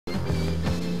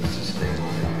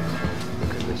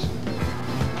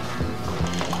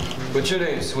What's your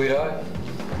name, sweetheart?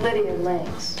 Lydia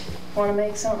Lynx. Want to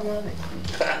make something of it?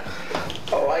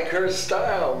 I like her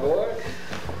style, boy.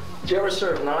 Did you ever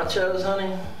serve nachos,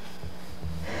 honey?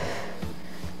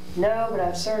 No, but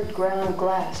I've served ground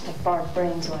glass to fart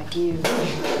brains like you.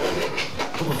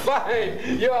 Fine,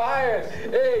 you're hired.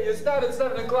 Hey, you start at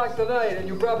 7 o'clock tonight, and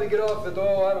you probably get off at,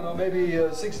 oh, I don't know, maybe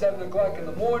 6, 7 o'clock in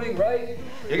the morning, right?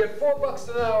 You get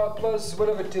 $4 an hour plus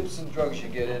whatever tips and drugs you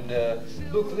get. And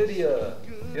look, Lydia,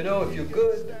 you know, if you're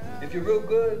good, if you're real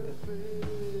good,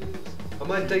 I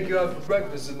might take you out for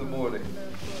breakfast in the morning.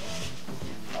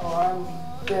 Oh, I'm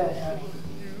good, honey.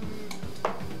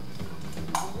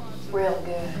 Real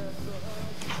good.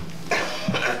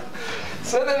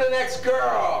 Send in the next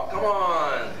girl. Come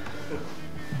on.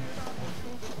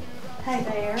 Hey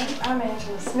there, I'm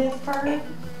Angela Smithford.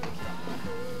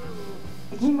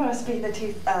 You must be the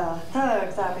two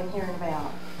thugs I've been hearing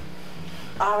about.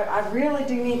 I really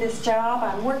do need this job.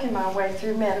 I'm working my way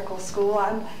through medical school.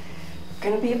 I'm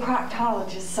going to be a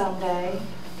proctologist someday.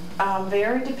 I'm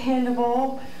very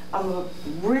dependable. I'm a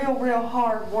real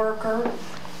hard worker.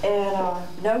 And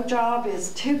no job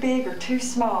is too big or too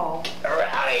small. Get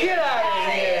out of here!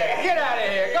 Get out of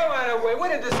here! Go on away.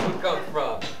 Where did this one come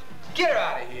from? Get her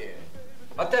out of here.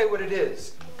 I'll tell you what it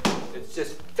is. It's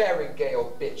just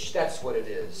Fairingdale, bitch. That's what it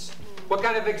is. What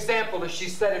kind of example is she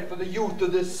setting for the youth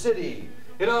of this city?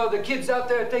 You know, the kids out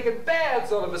there are taking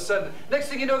baths all of a sudden. Next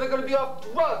thing you know, they're going to be off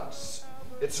drugs.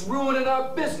 It's ruining our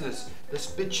business. This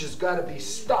bitch has got to be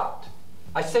stopped.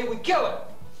 I say we kill her.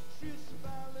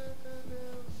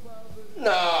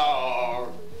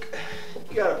 No.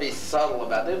 You gotta be subtle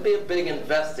about it. It'd be a big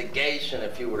investigation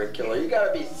if you were to kill her. You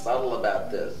gotta be subtle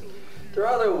about this. There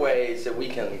are other ways that we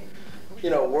can, you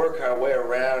know, work our way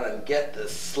around and get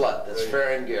this slut, this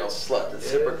Fairingdale slut, this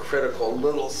hypocritical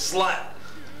little slut.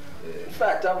 In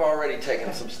fact, I've already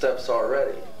taken some steps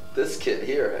already. This kid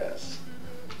here has.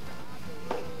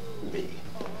 Me.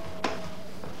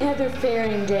 Heather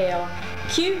Fairingdale,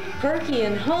 cute, perky,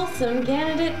 and wholesome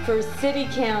candidate for city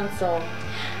council.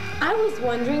 I was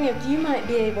wondering if you might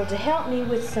be able to help me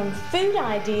with some food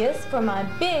ideas for my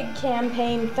big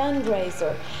campaign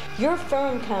fundraiser. Your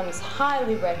firm comes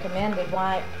highly recommended.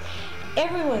 Why,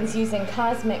 everyone's using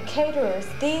Kozmik Katerers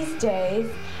these days.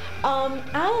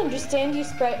 I understand you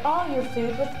spray all your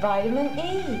food with vitamin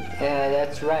E. Yeah,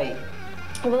 that's right.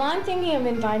 Well, I'm thinking of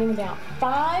inviting about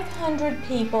 500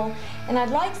 people, and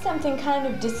I'd like something kind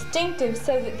of distinctive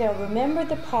so that they'll remember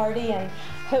the party, and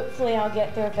hopefully I'll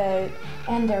get their vote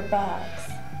and their bucks.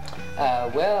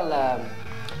 I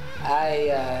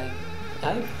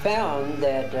found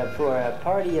that for a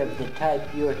party of the type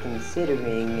you're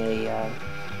considering, a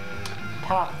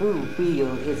tofu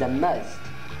meal is a must.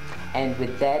 And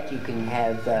with that, you can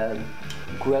have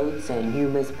groats and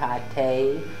hummus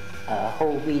pate,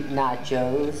 whole wheat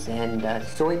nachos, and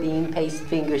soybean paste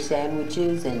finger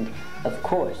sandwiches, and of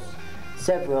course,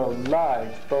 several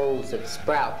large bowls of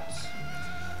sprouts.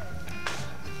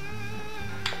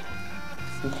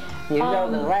 You know,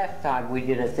 the last time we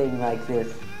did a thing like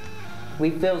this, we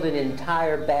filled an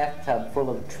entire bathtub full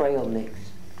of trail mix.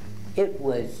 It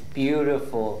was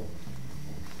beautiful.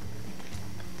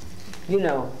 You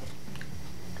know,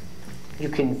 you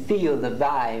can feel the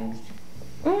vibes.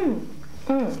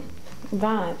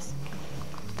 Vibes.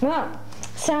 Well,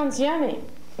 sounds yummy.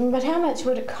 But how much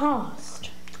would it cost?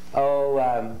 Oh,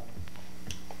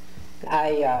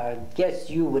 I guess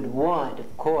you would want,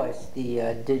 of course,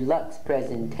 the deluxe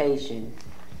presentation.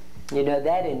 You know,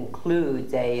 that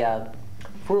includes a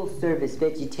full-service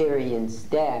vegetarian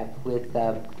staff with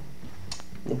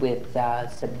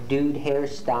subdued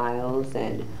hairstyles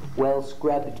and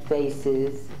well-scrubbed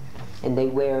faces. And they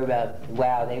wear,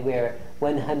 they wear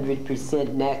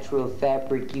 100% natural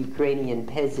fabric Ukrainian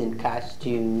peasant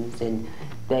costumes, and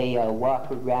they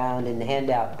walk around and hand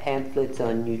out pamphlets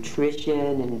on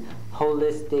nutrition and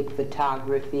holistic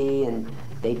photography, and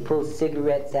they pull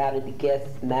cigarettes out of the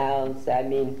guests' mouths. I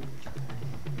mean,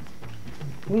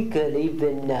 we could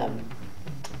even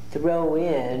throw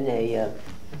in a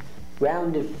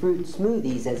round of fruit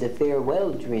smoothies as a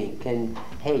farewell drink, and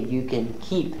hey, you can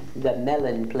keep the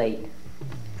melon plate.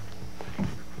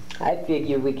 I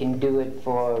figure we can do it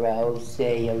for,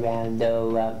 say, around,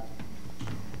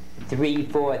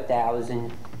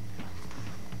 3,000–4,000.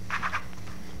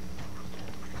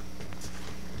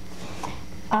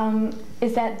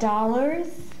 Is that dollars?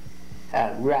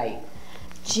 Right.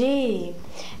 Gee,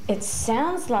 it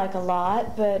sounds like a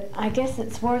lot, but I guess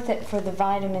it's worth it for the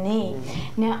vitamin E.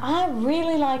 Now, I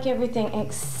really like everything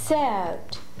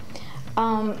except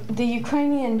The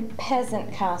Ukrainian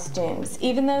peasant costumes.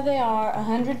 Even though they are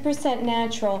 100%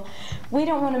 natural, we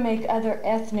don't want to make other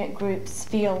ethnic groups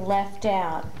feel left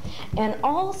out. And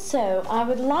also, I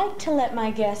would like to let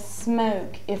my guests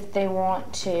smoke if they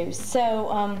want to.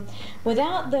 So,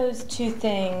 without those two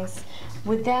things,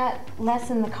 would that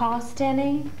lessen the cost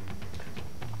any?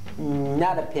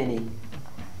 Not a penny.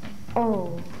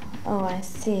 Oh, I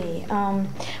see.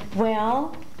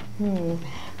 Well,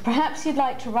 perhaps you'd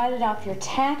like to write it off your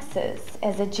taxes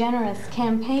as a generous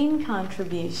campaign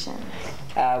contribution.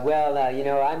 Well, you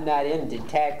know, I'm not into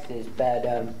taxes, but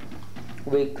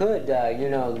we could, you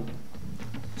know,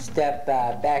 step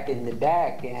back in the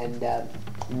back and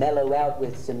mellow out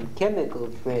with some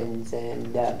chemical friends,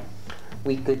 and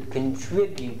we could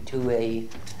contribute to a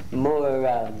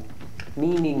more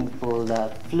meaningful,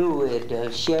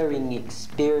 fluid, sharing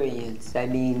experience. I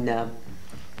mean,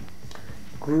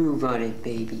 groove on it,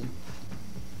 baby.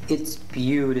 It's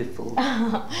beautiful.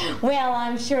 Well,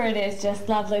 I'm sure it is just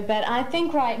lovely, but I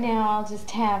think right now I'll just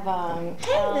have,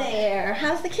 Hey there,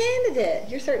 how's the candidate?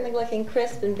 You're certainly looking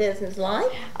crisp and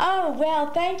businesslike. Oh,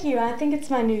 well, thank you. I think it's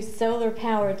my new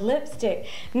solar-powered lipstick.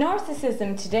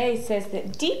 Narcissism Today says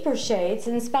that deeper shades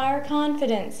inspire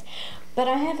confidence, but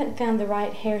I haven't found the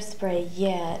right hairspray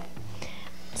yet.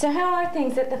 So how are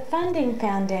things at the Funding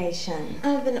Foundation?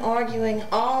 I've been arguing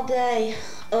all day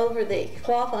over the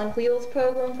Cloth on Wheels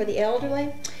program for the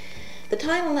elderly. The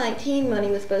Title 19 money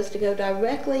was supposed to go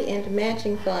directly into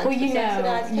matching funds.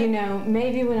 Well, you know,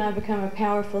 maybe when I become a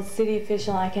powerful city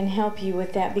official, I can help you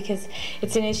with that, because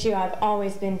it's an issue I've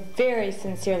always been very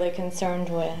sincerely concerned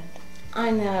with.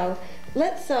 I know.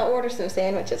 Let's order some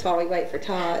sandwiches while we wait for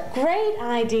Todd. Great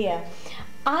idea.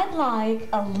 I'd like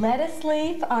a lettuce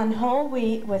leaf on whole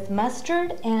wheat with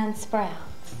mustard and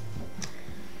sprouts.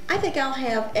 I think I'll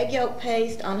have egg yolk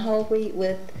paste on whole wheat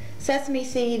with sesame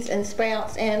seeds and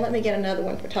sprouts, and let me get another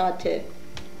one for Todd too.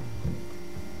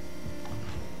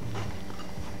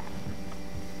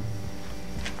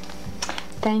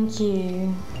 Thank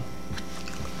you.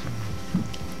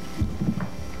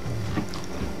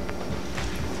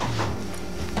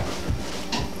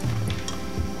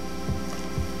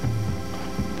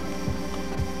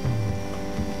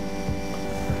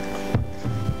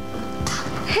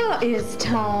 How is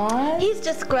Todd? He's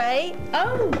just great.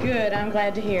 Oh, good. I'm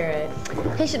glad to hear it.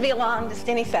 He should be along just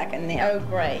any second now. Oh,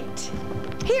 great.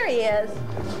 Here he is.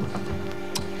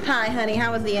 Hi, honey.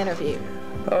 How was the interview?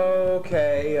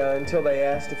 Okay, until they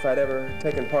asked if I'd ever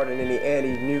taken part in any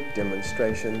anti-nuke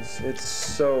demonstrations. It's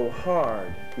so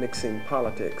hard mixing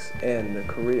politics and a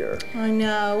career. I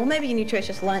know. Well, maybe a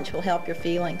nutritious lunch will help your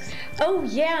feelings. Oh,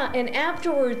 yeah, and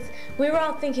afterwards, we were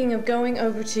all thinking of going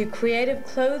over to Creative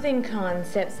Clothing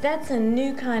Concepts. That's a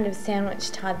new kind of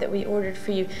sandwich, Todd, that we ordered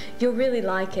for you. You'll really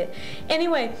like it.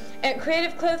 Anyway, at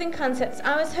Creative Clothing Concepts,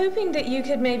 I was hoping that you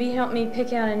could maybe help me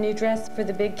pick out a new dress for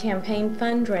the big campaign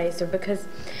fundraiser, because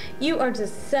you are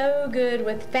just so good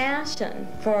with fashion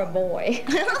for a boy.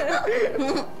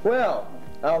 Well,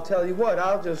 I'll tell you what,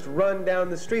 I'll just run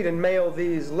down the street and mail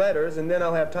these letters, and then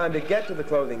I'll have time to get to the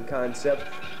clothing concept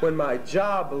when my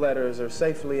job letters are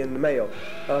safely in the mail.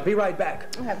 Be right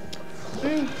back.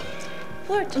 Okay.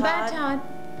 Poor Todd. Bye, Todd.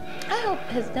 I hope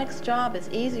his next job is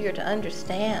easier to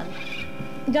understand.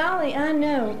 Golly, I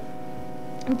know.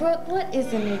 Brooke, what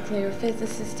is a nuclear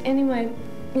physicist anyway?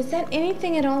 Is that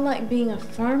anything at all like being a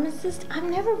pharmacist? I've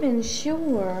never been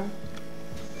sure.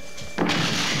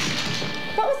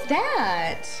 What was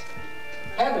that?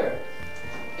 Heather,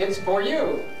 it's for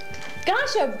you.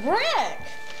 Gosh, a brick!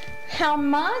 How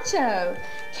macho.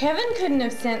 Kevin couldn't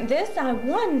have sent this. I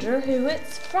wonder who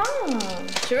it's from.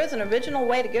 Sure is an original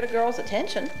way to get a girl's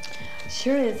attention.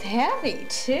 Sure is heavy,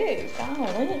 too.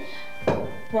 Golly.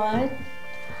 What?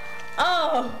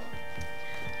 Oh!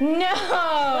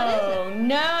 No!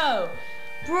 No!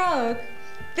 Brooke,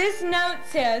 this note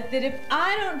says that if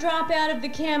I don't drop out of the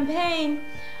campaign,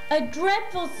 a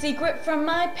dreadful secret from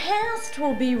my past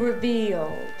will be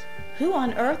revealed. Who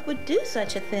on earth would do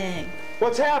such a thing?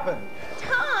 What's happened?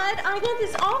 Todd, I got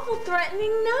this awful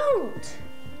threatening note.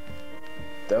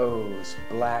 Those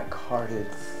black-hearted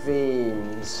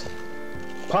fiends.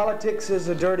 Politics is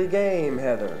a dirty game,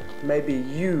 Heather. Maybe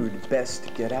you'd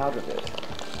best get out of it.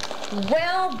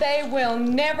 Well, they will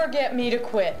never get me to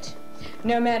quit.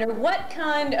 No matter what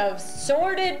kind of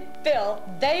sordid filth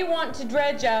they want to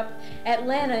dredge up,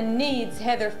 Atlanta needs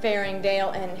Heather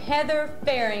Fairingdale, and Heather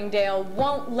Fairingdale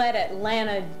won't let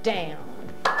Atlanta down.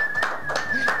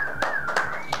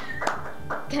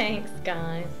 Thanks,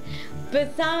 guys.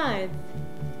 Besides,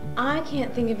 I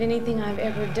can't think of anything I've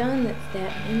ever done that's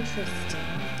that interesting.